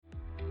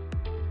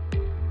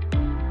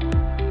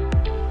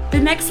The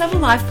Next Level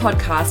Life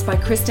podcast by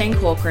Christine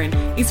Corcoran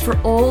is for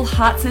all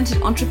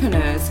heart-centered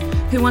entrepreneurs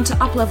who want to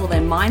uplevel their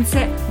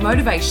mindset,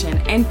 motivation,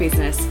 and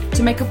business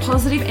to make a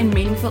positive and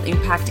meaningful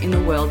impact in the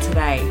world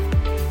today.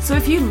 So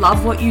if you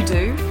love what you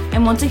do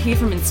and want to hear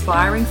from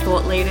inspiring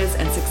thought leaders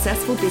and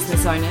successful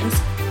business owners,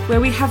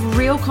 where we have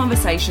real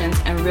conversations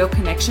and real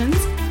connections,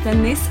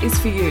 then this is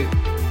for you.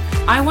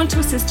 I want to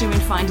assist you in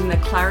finding the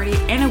clarity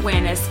and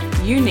awareness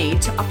you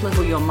need to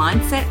uplevel your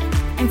mindset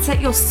and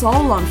set your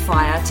soul on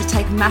fire to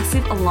take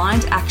massive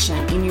aligned action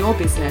in your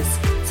business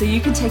so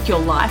you can take your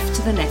life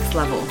to the next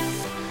level.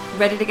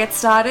 Ready to get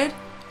started?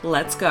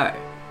 Let's go.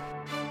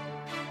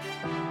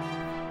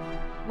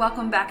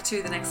 Welcome back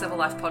to the Next Level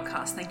Life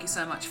podcast. Thank you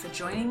so much for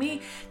joining me.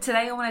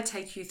 Today I want to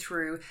take you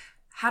through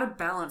how to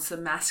balance the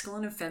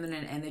masculine and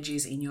feminine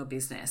energies in your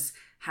business,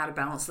 how to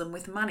balance them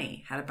with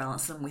money, how to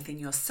balance them within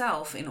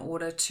yourself in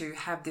order to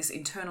have this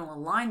internal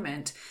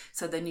alignment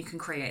so then you can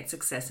create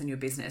success in your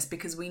business,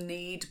 because we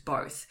need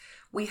both.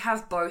 We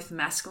have both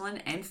masculine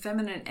and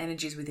feminine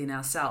energies within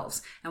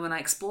ourselves. And when I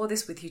explore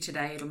this with you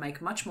today, it'll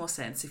make much more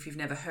sense if you've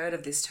never heard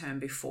of this term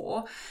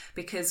before,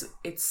 because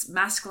it's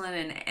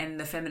masculine and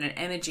the feminine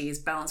energy is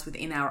balanced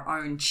within our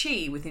own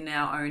chi, within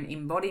our own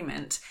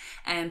embodiment.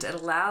 And it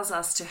allows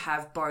us to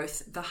have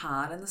both the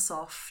hard and the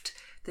soft,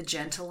 the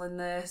gentle and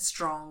the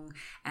strong,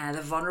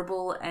 the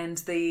vulnerable and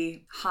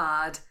the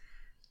hard,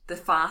 the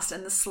fast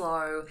and the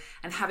slow,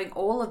 and having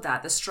all of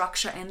that, the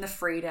structure and the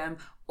freedom,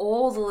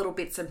 all the little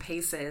bits and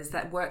pieces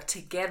that work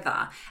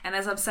together. And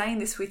as I'm saying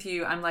this with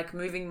you, I'm like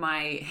moving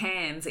my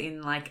hands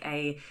in like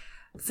a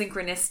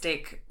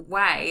synchronistic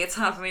way. It's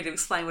hard for me to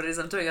explain what it is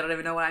I'm doing. I don't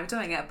even know why I'm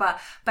doing it. But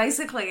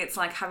basically, it's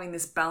like having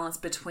this balance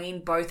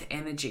between both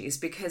energies,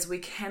 because we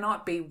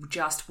cannot be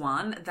just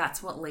one.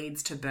 That's what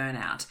leads to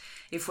burnout.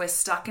 If we're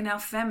stuck in our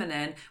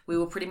feminine, we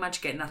will pretty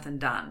much get nothing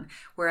done.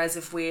 Whereas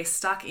if we're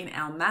stuck in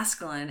our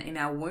masculine, in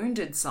our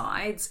wounded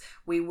sides,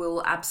 we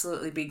will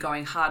absolutely be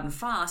going hard and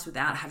fast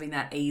without having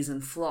that ease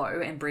and flow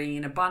and bringing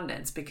in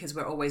abundance, because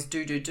we're always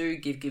do,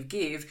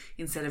 give,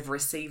 instead of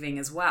receiving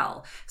as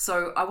well.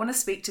 So I want to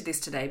speak to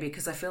this today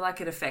because I feel like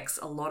it affects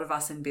a lot of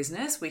us in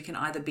business. We can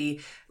either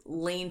be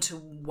lean to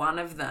one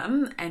of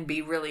them and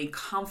be really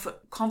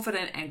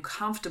confident and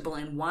comfortable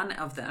in one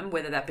of them,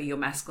 whether that be your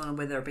masculine or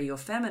whether it be your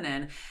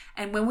feminine.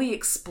 And when we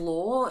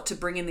explore to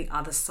bring in the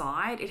other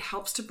side, it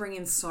helps to bring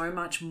in so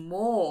much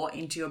more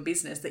into your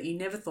business that you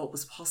never thought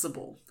was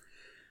possible.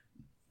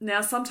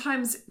 Now,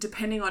 sometimes,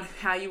 depending on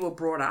how you were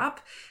brought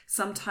up,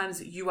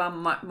 sometimes you are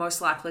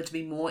most likely to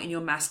be more in your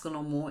masculine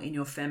or more in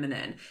your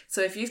feminine.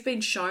 So if you've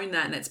been shown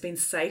that and it's been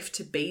safe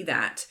to be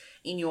that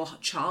in your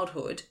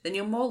childhood, then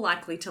you're more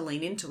likely to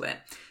lean into it.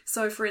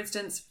 So for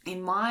instance,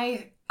 in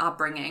my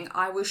upbringing,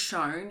 I was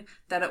shown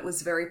that it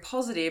was very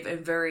positive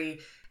and very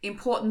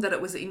important that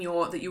it was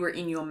that you were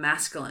in your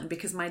masculine,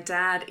 because my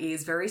dad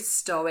is very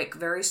stoic,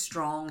 very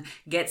strong,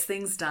 gets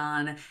things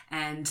done,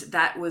 and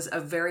that was a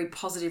very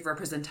positive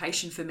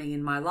representation for me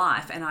in my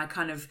life, and I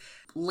kind of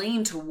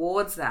lean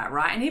towards that,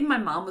 right? And even my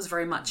mum was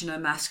very much,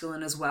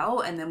 masculine as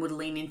well, and then would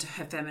lean into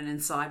her feminine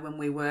side when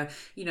we were,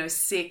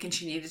 sick and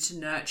she needed to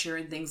nurture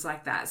and things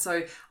like that.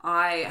 So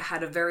I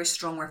had a very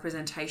strong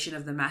representation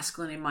of the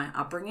masculine in my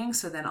upbringing.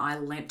 So then I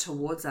leant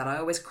towards that. I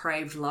always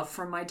craved love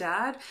from my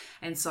dad.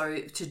 And so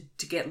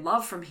to get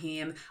love from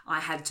him, I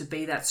had to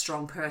be that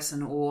strong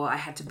person, or I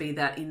had to be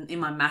that in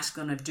my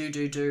masculine of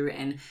do,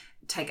 and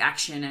take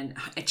action and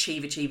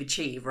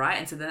achieve, right?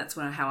 And so that's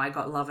how I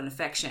got love and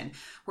affection.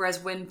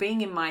 Whereas when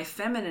being in my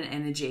feminine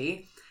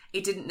energy,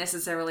 it didn't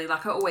necessarily, I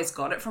always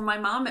got it from my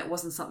mum. It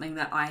wasn't something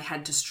that I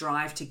had to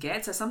strive to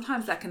get. So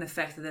sometimes that can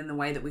affect then the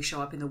way that we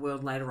show up in the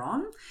world later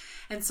on.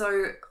 And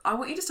so I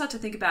want you to start to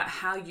think about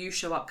how you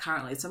show up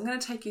currently. So I'm going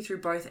to take you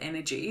through both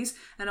energies,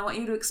 and I want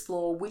you to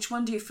explore which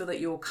one do you feel that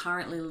you're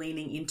currently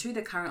leaning into,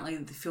 that currently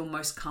feel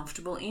most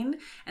comfortable in,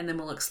 and then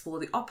we'll explore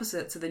the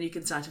opposite, so then you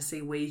can start to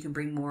see where you can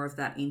bring more of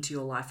that into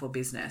your life or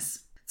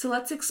business. So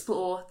let's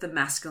explore the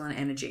masculine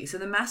energy. So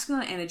the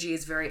masculine energy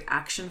is very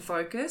action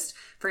focused,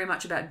 very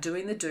much about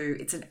doing the do.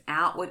 It's an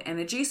outward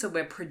energy. So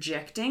we're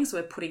projecting, so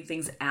we're putting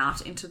things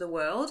out into the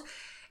world.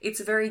 It's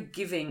a very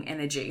giving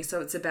energy.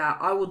 So it's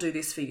about, I will do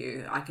this for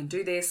you. I can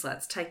do this.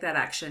 Let's take that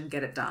action,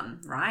 get it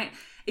done, right?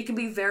 It can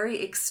be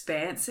very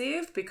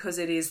expansive because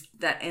it is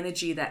that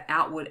energy, that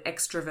outward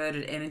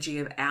extroverted energy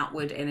of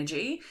outward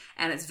energy,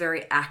 and it's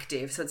very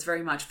active. So it's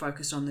very much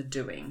focused on the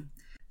doing.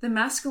 The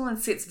masculine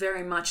sits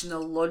very much in the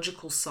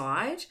logical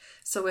side.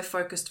 So we're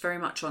focused very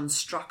much on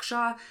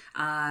structure.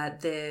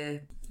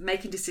 They're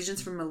making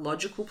decisions from a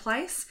logical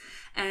place.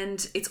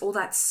 And it's all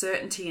that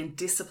certainty and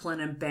discipline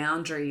and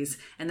boundaries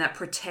and that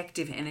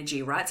protective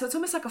energy, right? So it's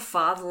almost like a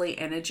fatherly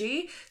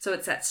energy. So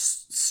it's that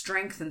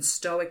strength and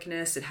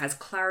stoicness. It has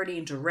clarity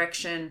and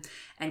direction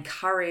and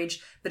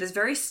courage, but it's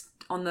very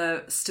on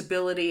the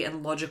stability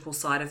and logical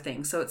side of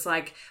things. So it's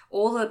like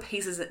all the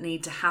pieces that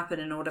need to happen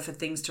in order for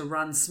things to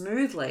run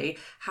smoothly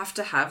have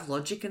to have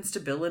logic and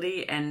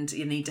stability, and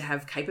you need to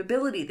have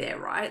capability there,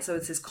 right? So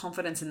it's this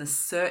confidence and the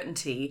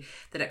certainty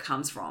that it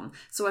comes from.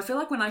 So I feel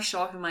like when I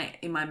show up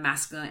in my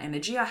masculine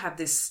energy, I have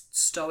this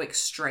stoic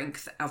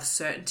strength of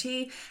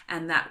certainty,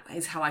 and that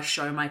is how I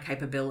show my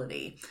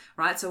capability,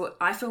 right? So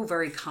I feel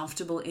very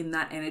comfortable in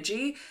that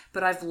energy,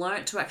 but I've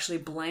learned to actually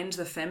blend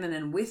the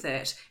feminine with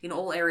it in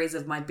all areas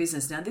of my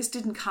business. Now, this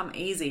didn't come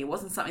easy. It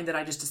wasn't something that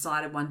I just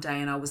decided one day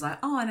and I was like,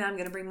 oh, now I'm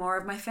going to bring more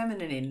of my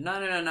feminine in.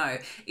 No.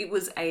 It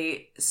was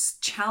a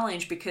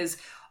challenge, because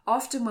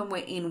often when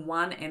we're in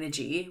one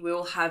energy, we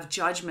will have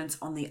judgments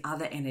on the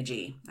other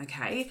energy,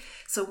 okay?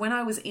 So when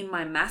I was in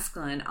my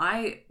masculine,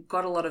 I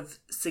got a lot of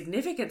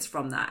significance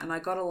from that, and I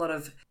got a lot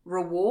of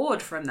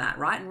reward from that,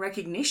 right? And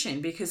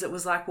recognition, because it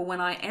was like, well,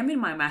 when I am in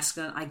my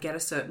masculine, I get a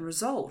certain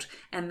result,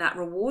 and that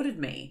rewarded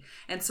me.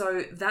 And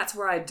so that's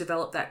where I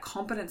developed that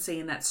competency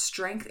and that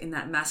strength in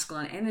that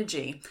masculine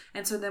energy.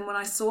 And so then when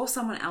I saw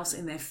someone else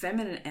in their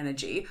feminine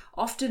energy,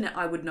 often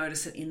I would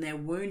notice it in their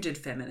wounded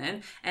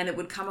feminine, and it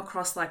would come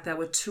across like they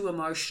were too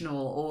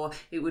emotional, or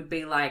it would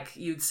be like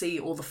you'd see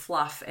all the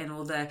fluff and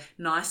all the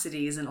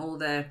niceties and all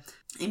the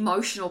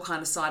emotional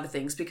kind of side of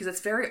things, because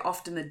it's very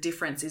often the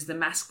difference is the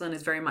masculine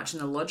is very much in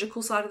the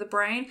logical side of the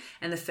brain,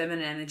 and the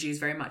feminine energy is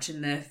very much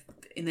in the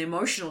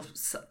emotional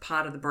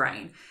part of the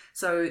brain.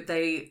 So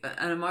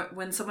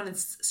when someone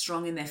is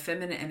strong in their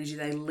feminine energy,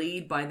 they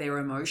lead by their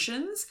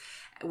emotions,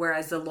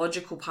 whereas the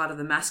logical part of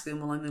the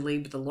masculine will only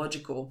lead with the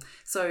logical.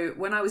 So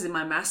when I was in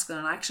my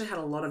masculine, I actually had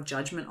a lot of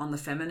judgment on the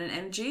feminine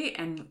energy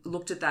and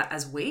looked at that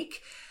as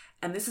weak.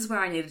 And this is where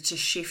I needed to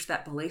shift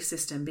that belief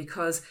system,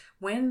 because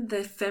when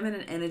the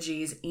feminine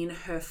energy is in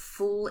her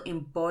full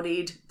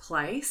embodied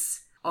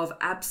place of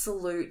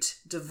absolute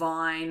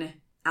divine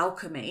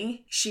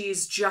alchemy, she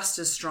is just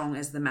as strong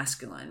as the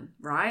masculine,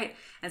 right?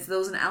 And so there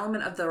was an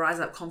element of the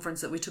Rise Up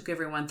conference that we took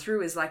everyone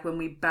through, is like when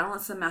we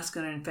balance the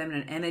masculine and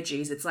feminine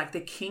energies, it's like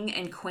the king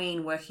and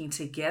queen working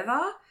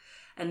together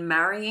and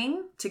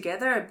marrying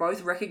together, and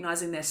both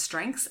recognizing their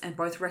strengths and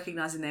both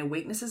recognizing their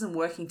weaknesses and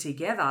working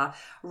together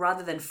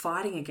rather than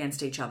fighting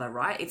against each other,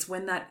 right? It's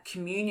when that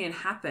communion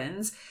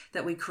happens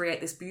that we create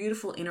this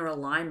beautiful inner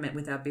alignment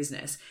with our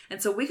business.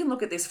 And so we can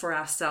look at this for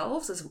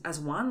ourselves as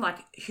one, like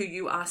who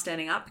you are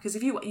standing up, because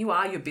if you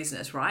are your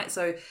business, right?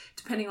 So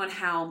depending on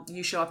how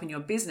you show up in your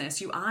business,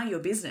 you are your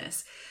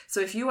business. So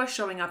if you are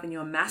showing up in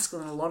your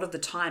masculine, a lot of the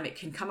time it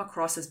can come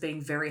across as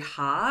being very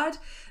hard,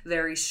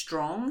 very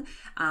strong,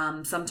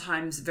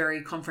 sometimes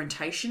very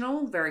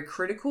confrontational, very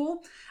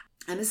critical.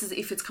 And this is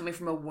if it's coming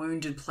from a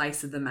wounded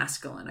place of the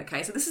masculine,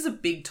 okay? So this is a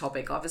big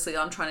topic. Obviously,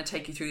 I'm trying to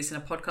take you through this in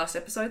a podcast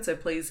episode, so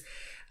please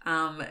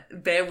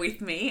bear with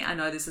me. I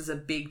know this is a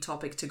big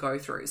topic to go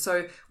through.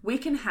 So we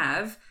can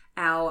have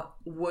our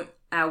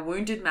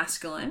wounded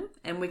masculine,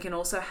 and we can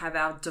also have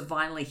our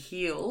divinely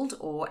healed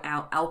or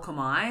our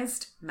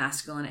alchemized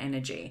masculine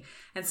energy.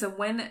 And so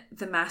when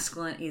the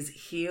masculine is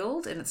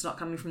healed and it's not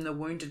coming from the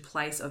wounded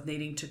place of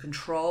needing to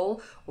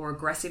control or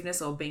aggressiveness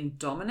or being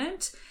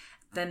dominant,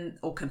 then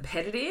or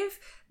competitive,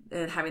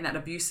 and having that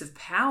abusive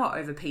power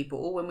over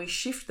people, when we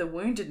shift the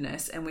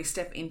woundedness and we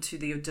step into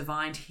the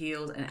divine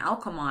healed and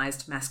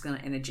alchemized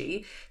masculine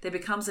energy, there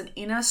becomes an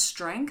inner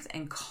strength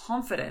and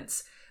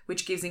confidence,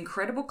 which gives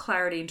incredible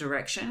clarity and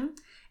direction.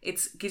 It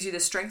gives you the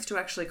strength to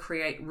actually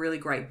create really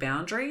great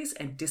boundaries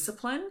and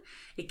discipline.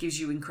 It gives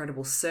you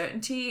incredible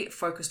certainty,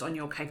 focused on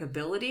your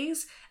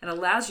capabilities, and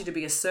allows you to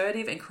be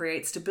assertive and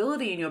create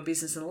stability in your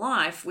business and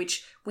life,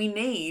 which we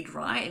need,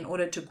 right? In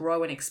order to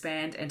grow and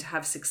expand and to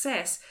have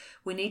success,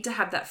 we need to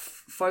have that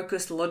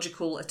focused,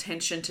 logical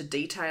attention to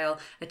detail,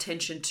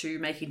 attention to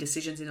making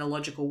decisions in a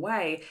logical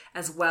way,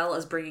 as well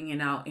as bringing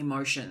in our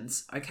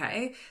emotions,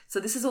 okay? So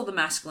this is all the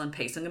masculine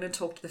piece. I'm going to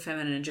talk to the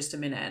feminine in just a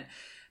minute.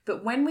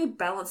 But when we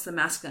balance the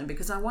masculine,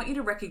 because I want you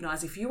to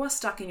recognize if you are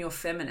stuck in your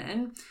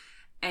feminine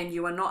and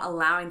you are not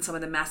allowing some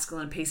of the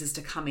masculine pieces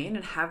to come in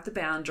and have the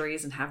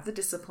boundaries and have the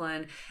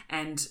discipline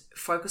and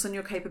focus on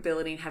your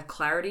capability and have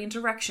clarity and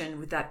direction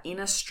with that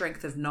inner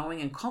strength of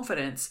knowing and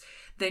confidence,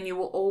 then you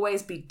will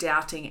always be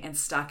doubting and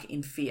stuck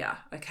in fear,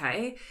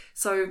 okay?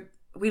 So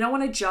we don't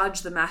want to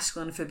judge the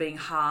masculine for being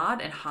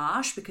hard and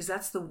harsh, because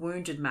that's the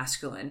wounded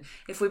masculine.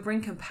 If we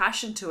bring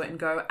compassion to it and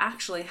go,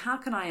 actually, how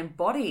can I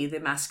embody the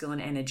masculine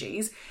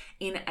energies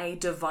in a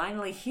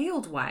divinely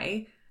healed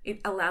way?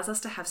 It allows us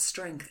to have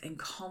strength and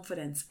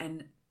confidence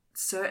and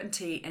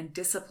certainty and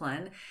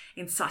discipline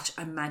in such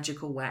a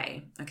magical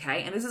way,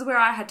 okay? And this is where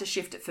I had to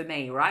shift it for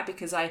me, right?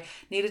 Because I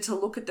needed to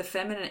look at the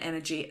feminine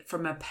energy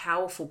from a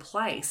powerful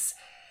place,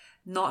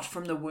 not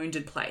from the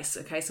wounded place,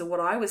 okay? So what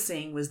I was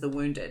seeing was the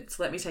wounded.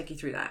 So let me take you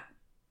through that.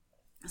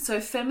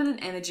 So feminine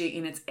energy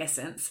in its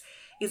essence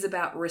is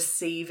about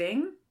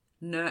receiving,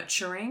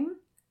 nurturing,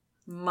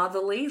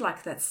 motherly,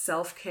 like that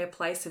self-care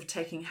place of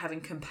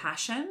having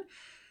compassion.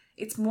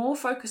 It's more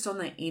focused on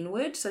the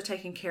inward, so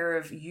taking care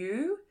of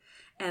you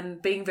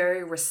and being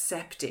very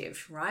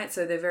receptive, right?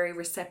 So they're very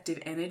receptive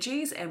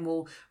energies and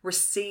will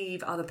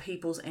receive other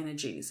people's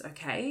energies,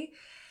 okay?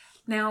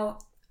 Now,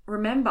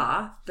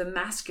 remember, the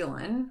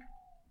masculine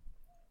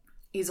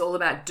is all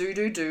about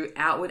do,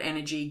 outward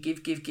energy,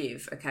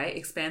 give, okay?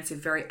 Expansive,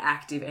 very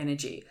active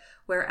energy.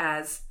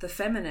 Whereas the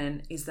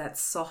feminine is that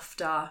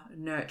softer,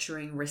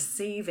 nurturing,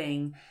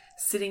 receiving,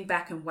 sitting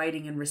back and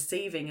waiting and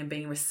receiving and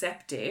being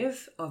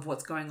receptive of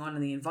what's going on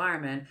in the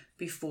environment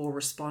before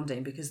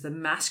responding, because the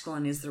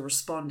masculine is the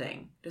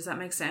responding. Does that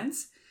make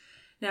sense?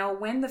 Now,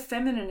 when the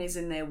feminine is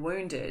in there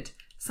wounded,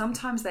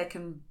 sometimes they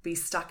can be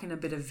stuck in a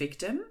bit of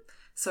victim.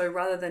 So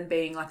rather than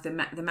being like the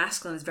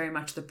masculine is very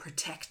much the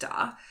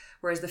protector,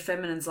 whereas the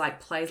feminine's like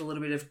plays a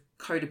little bit of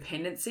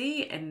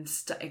codependency and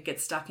it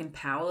gets stuck in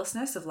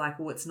powerlessness of like,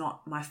 well, it's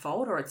not my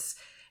fault, or it's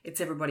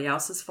everybody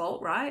else's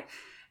fault, right?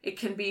 It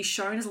can be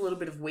shown as a little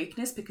bit of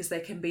weakness because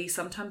they can be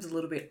sometimes a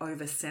little bit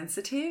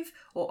oversensitive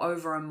or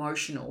over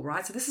emotional,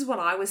 right? So this is what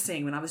I was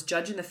seeing when I was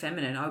judging the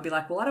feminine. I would be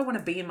like, well, I don't want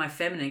to be in my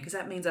feminine because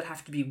that means I'd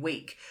have to be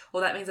weak, or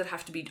that means I'd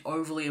have to be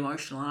overly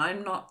emotional. And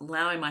I'm not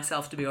allowing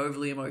myself to be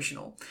overly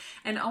emotional.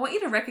 And I want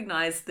you to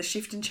recognize the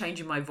shift and change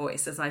in my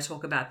voice as I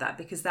talk about that,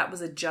 because that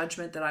was a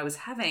judgment that I was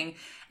having,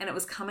 and it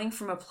was coming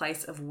from a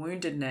place of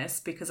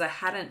woundedness because I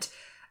hadn't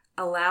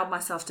allowed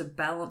myself to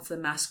balance the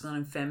masculine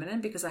and feminine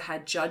because I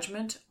had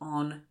judgment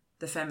on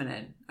the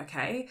feminine,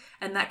 okay?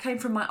 And that came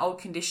from my old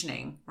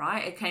conditioning,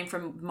 right? It came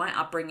from my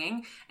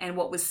upbringing, and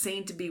what was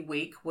seen to be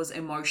weak was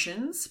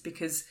emotions,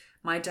 because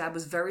my dad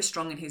was very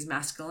strong in his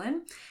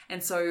masculine.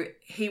 And so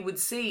he would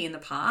see in the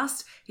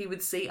past, he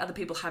would see other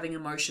people having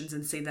emotions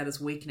and see that as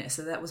weakness.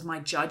 So that was my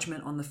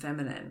judgment on the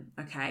feminine,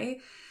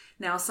 okay?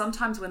 Now,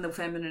 sometimes when the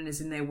feminine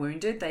is in there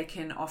wounded, they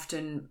can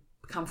often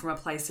come from a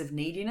place of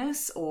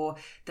neediness, or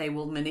they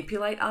will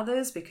manipulate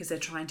others because they're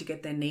trying to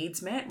get their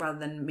needs met rather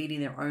than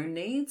meeting their own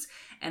needs.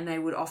 And they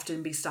would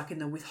often be stuck in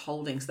the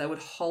withholding. So they would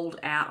hold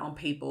out on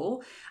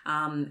people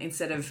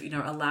instead of,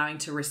 allowing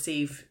to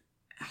receive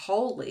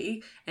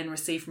wholly and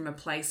receive from a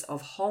place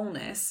of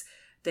wholeness.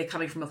 They're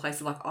coming from a place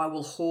of like, I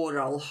will hoard,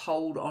 or I'll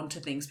hold on to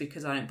things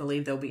because I don't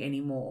believe there'll be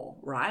any more,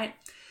 right?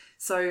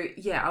 So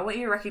yeah, I want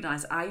you to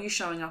recognize, are you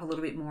showing up a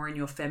little bit more in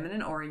your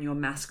feminine or in your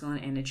masculine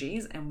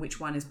energies, and which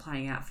one is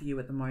playing out for you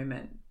at the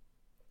moment?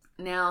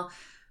 Now,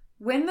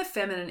 when the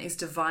feminine is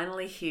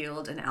divinely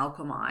healed and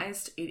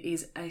alchemized, it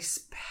is a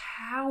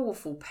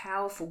powerful,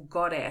 powerful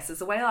goddess. As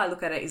the way I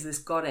look at it is this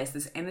goddess,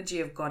 this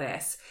energy of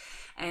goddess,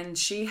 and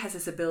she has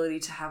this ability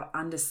to have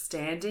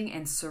understanding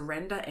and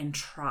surrender and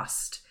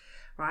trust,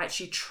 right?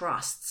 She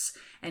trusts,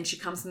 and she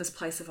comes from this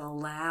place of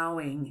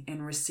allowing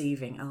and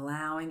receiving,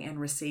 allowing and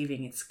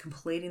receiving. It's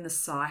completing the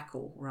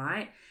cycle,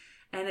 right?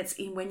 And it's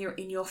when you're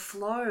in your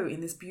flow,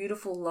 in this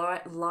beautiful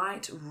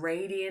light,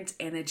 radiant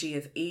energy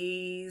of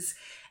ease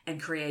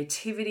and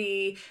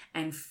creativity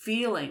and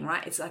feeling,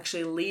 right? It's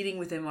actually leading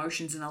with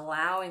emotions and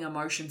allowing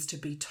emotions to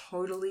be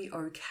totally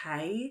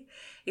okay.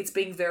 It's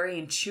being very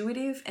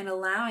intuitive and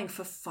allowing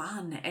for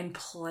fun and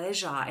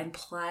pleasure and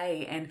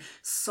play and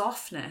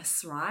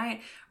softness,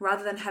 right?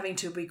 Rather than having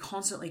to be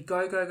constantly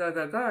go,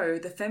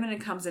 the feminine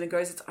comes in and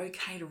goes, it's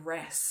okay to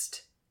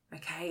rest.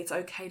 Okay, it's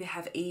okay to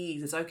have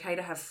ease. It's okay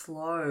to have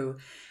flow,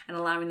 and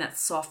allowing that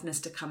softness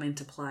to come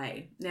into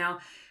play. Now,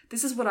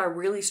 this is what I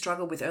really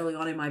struggled with early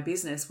on in my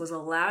business, was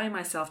allowing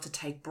myself to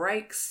take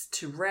breaks,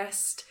 to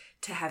rest,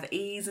 to have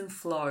ease and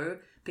flow,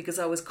 because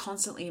I was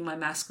constantly in my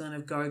masculine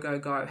of go,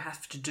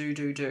 have to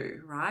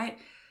do, right?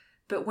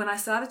 But when I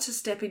started to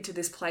step into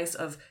this place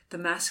of the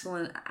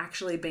masculine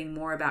actually being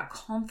more about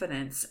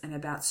confidence and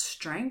about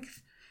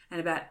strength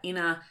and about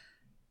inner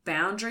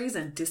boundaries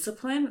and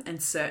discipline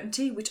and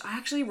certainty, which I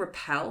actually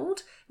repelled.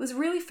 It was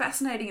really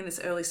fascinating in this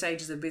early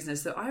stages of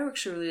business that I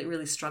actually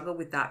really struggled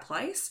with that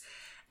place.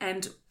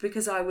 And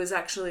because I was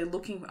actually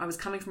I was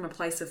coming from a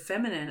place of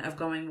feminine of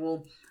going,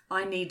 well,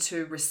 I need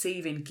to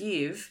receive and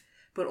give,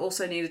 but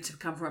also needed to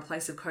come from a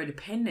place of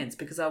codependence,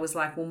 because I was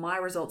like, well, my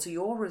results are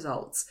your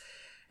results,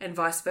 and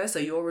vice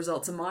versa. Your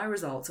results are my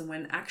results. And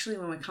when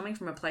we're coming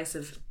from a place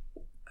of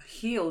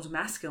healed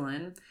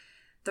masculine,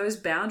 those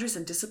boundaries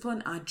and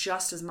discipline are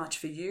just as much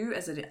for you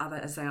as they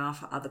are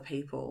for other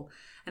people.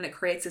 And it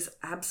creates this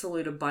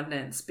absolute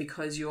abundance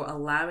because you're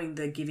allowing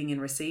the giving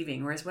and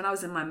receiving. Whereas when I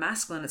was in my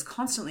masculine, it's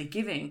constantly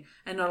giving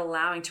and not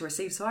allowing to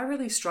receive. So I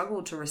really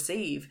struggled to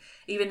receive,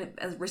 even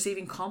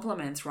receiving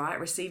compliments, right?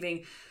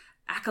 Receiving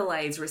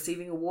accolades,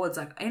 receiving awards,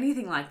 like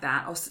anything like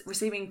that, or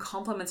receiving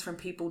compliments from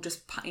people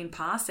just in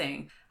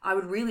passing. I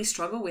would really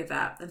struggle with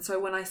that. And so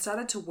when I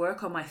started to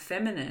work on my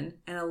feminine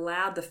and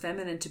allowed the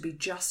feminine to be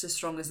just as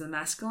strong as the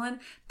masculine,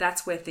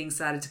 that's where things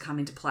started to come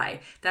into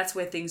play. That's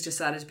where things just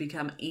started to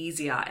become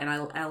easier. And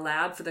I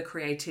allowed for the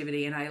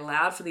creativity and I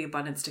allowed for the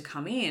abundance to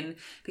come in,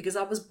 because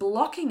I was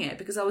blocking it,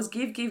 because I was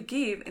give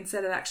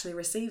instead of actually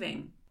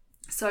receiving.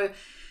 So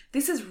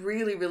This is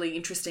really, really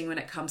interesting when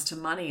it comes to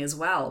money as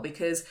well,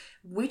 because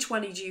which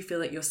one do you feel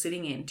that you're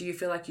sitting in? Do you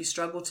feel like you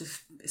struggle to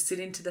sit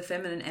into the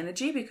feminine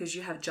energy because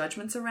you have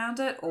judgments around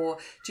it? Or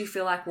do you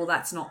feel like, well,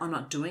 I'm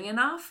not doing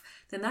enough?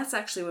 Then that's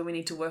actually where we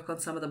need to work on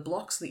some of the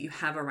blocks that you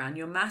have around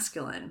your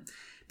masculine,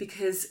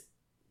 because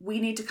we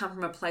need to come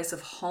from a place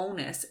of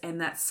wholeness and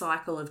that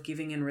cycle of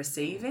giving and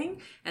receiving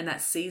and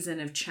that season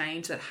of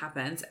change that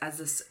happens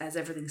as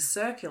everything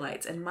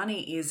circulates. And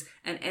money is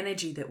an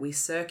energy that we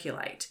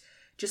circulate.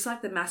 Just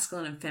like the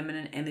masculine and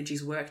feminine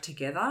energies work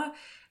together,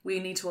 we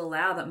need to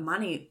allow that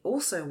money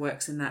also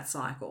works in that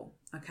cycle,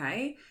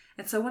 okay?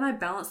 And so when I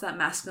balanced that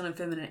masculine and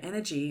feminine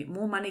energy,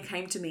 more money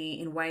came to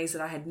me in ways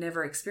that I had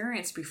never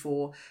experienced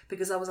before,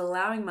 because I was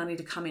allowing money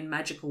to come in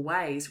magical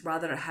ways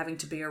rather than having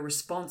to be a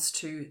response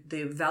to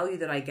the value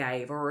that I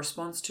gave or a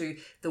response to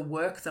the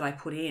work that I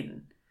put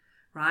in,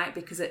 right?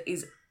 Because it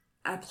is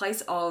a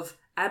place of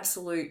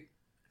absolute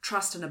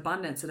trust and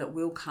abundance that it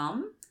will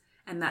come,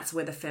 and that's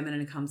where the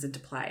feminine comes into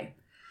play.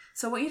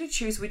 So I want you to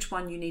choose which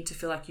one you need to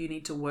feel like you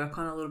need to work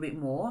on a little bit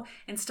more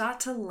and start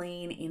to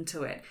lean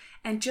into it.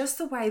 And just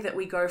the way that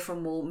we go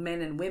from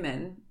men and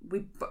women,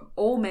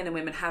 all men and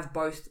women have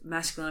both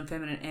masculine and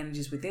feminine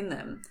energies within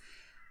them.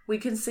 We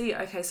can see,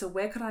 okay, so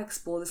where could I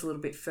explore this a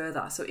little bit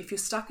further? So if you're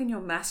stuck in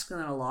your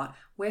masculine a lot,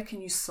 where can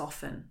you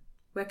soften?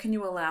 Where can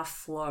you allow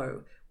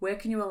flow? Where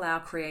can you allow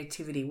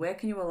creativity? Where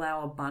can you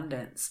allow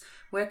abundance?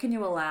 Where can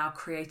you allow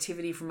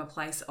creativity from a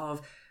place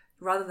of,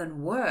 rather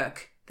than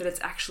work, that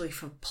it's actually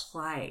for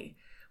play?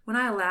 When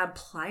I allowed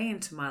play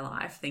into my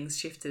life, things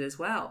shifted as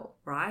well,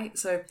 right?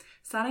 So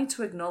starting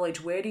to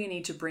acknowledge, where do you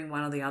need to bring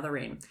one or the other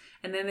in?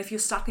 And then if you're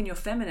stuck in your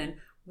feminine,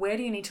 where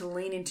do you need to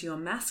lean into your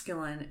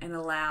masculine and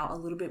allow a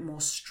little bit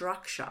more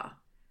structure,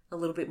 a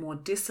little bit more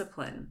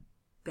discipline,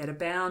 better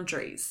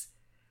boundaries,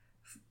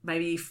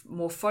 maybe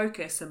more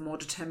focus and more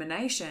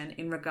determination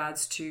in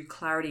regards to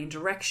clarity and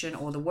direction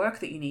or the work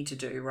that you need to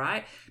do,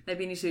 right?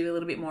 Maybe you need to be a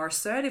little bit more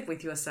assertive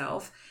with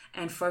yourself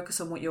and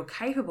focus on what you're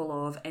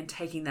capable of and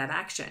taking that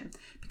action.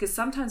 Because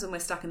sometimes when we're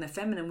stuck in the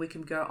feminine, we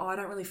can go, I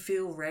don't really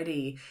feel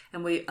ready.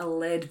 And we are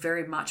led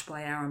very much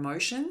by our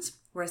emotions.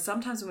 Whereas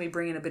sometimes when we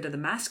bring in a bit of the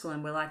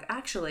masculine, we're like,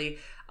 actually,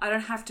 I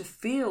don't have to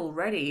feel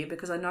ready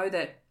because I know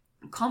that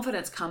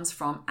confidence comes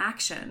from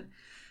action.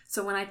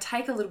 So when I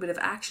take a little bit of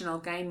action, I'll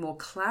gain more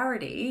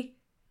clarity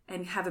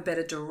and have a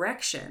better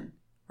direction,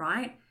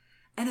 right?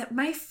 And it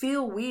may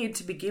feel weird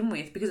to begin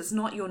with because it's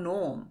not your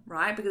norm,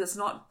 right? Because it's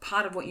not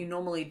part of what you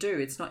normally do.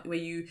 It's not where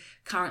you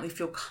currently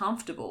feel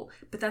comfortable,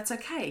 but that's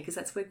okay because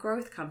that's where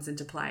growth comes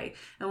into play.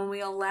 And when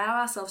we allow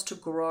ourselves to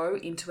grow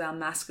into our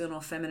masculine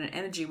or feminine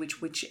energy,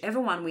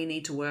 whichever one we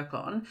need to work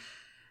on,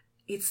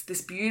 it's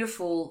this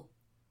beautiful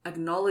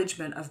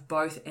acknowledgement of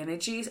both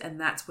energies, and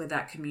that's where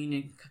that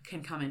communion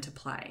can come into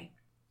play.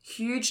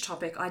 Huge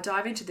topic. I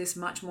dive into this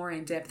much more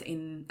in depth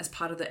as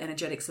part of the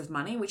Energetics of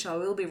Money, which I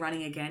will be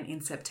running again in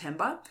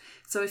September.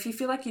 So if you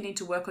feel like you need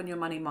to work on your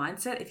money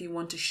mindset, if you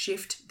want to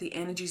shift the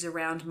energies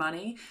around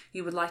money,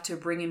 you would like to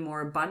bring in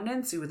more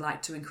abundance, you would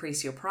like to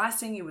increase your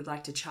pricing, you would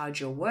like to charge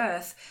your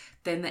worth,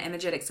 then the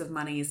Energetics of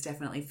Money is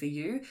definitely for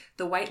you.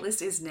 The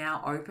waitlist is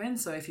now open,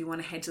 so if you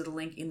want to head to the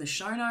link in the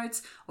show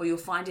notes, or you'll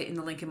find it in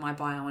the link in my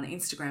bio on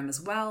Instagram as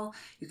well,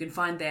 you can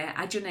find there,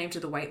 add your name to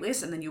the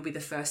waitlist, and then you'll be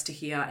the first to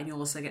hear, and you'll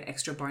also get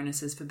extra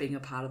bonuses for being a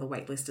part of the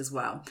waitlist as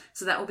well.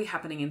 So that will be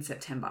happening in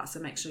September, so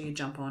make sure you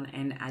jump on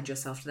and add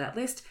yourself to that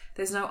list.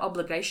 There's no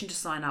obligation to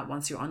sign up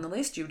once you're on the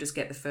list. You'll just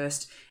get the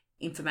first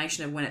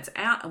information of when it's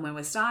out and when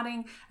we're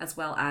starting, as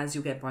well as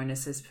you'll get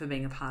bonuses for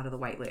being a part of the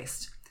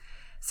waitlist.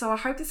 So I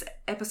hope this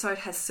episode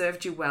has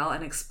served you well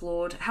and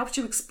helped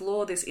you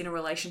explore this inner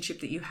relationship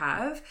that you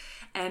have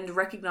and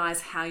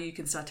recognize how you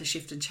can start to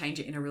shift and change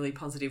it in a really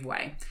positive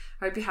way.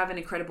 I hope you have an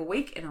incredible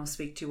week, and I'll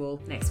speak to you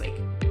all next week.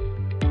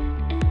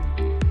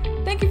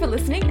 Thank you for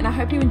listening, and I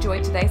hope you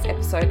enjoyed today's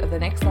episode of the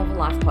Next Level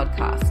Life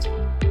podcast.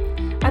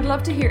 I'd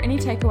love to hear any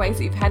takeaways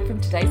that you've had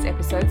from today's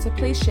episode, so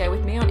please share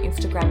with me on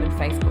Instagram and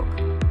Facebook.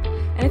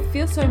 And if you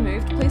feel so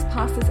moved, please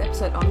pass this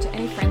episode on to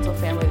any friends or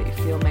family that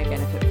you feel may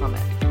benefit from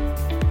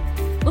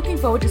it. Looking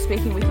forward to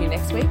speaking with you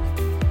next week,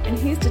 and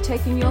here's to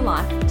taking your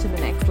life to the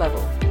next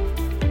level.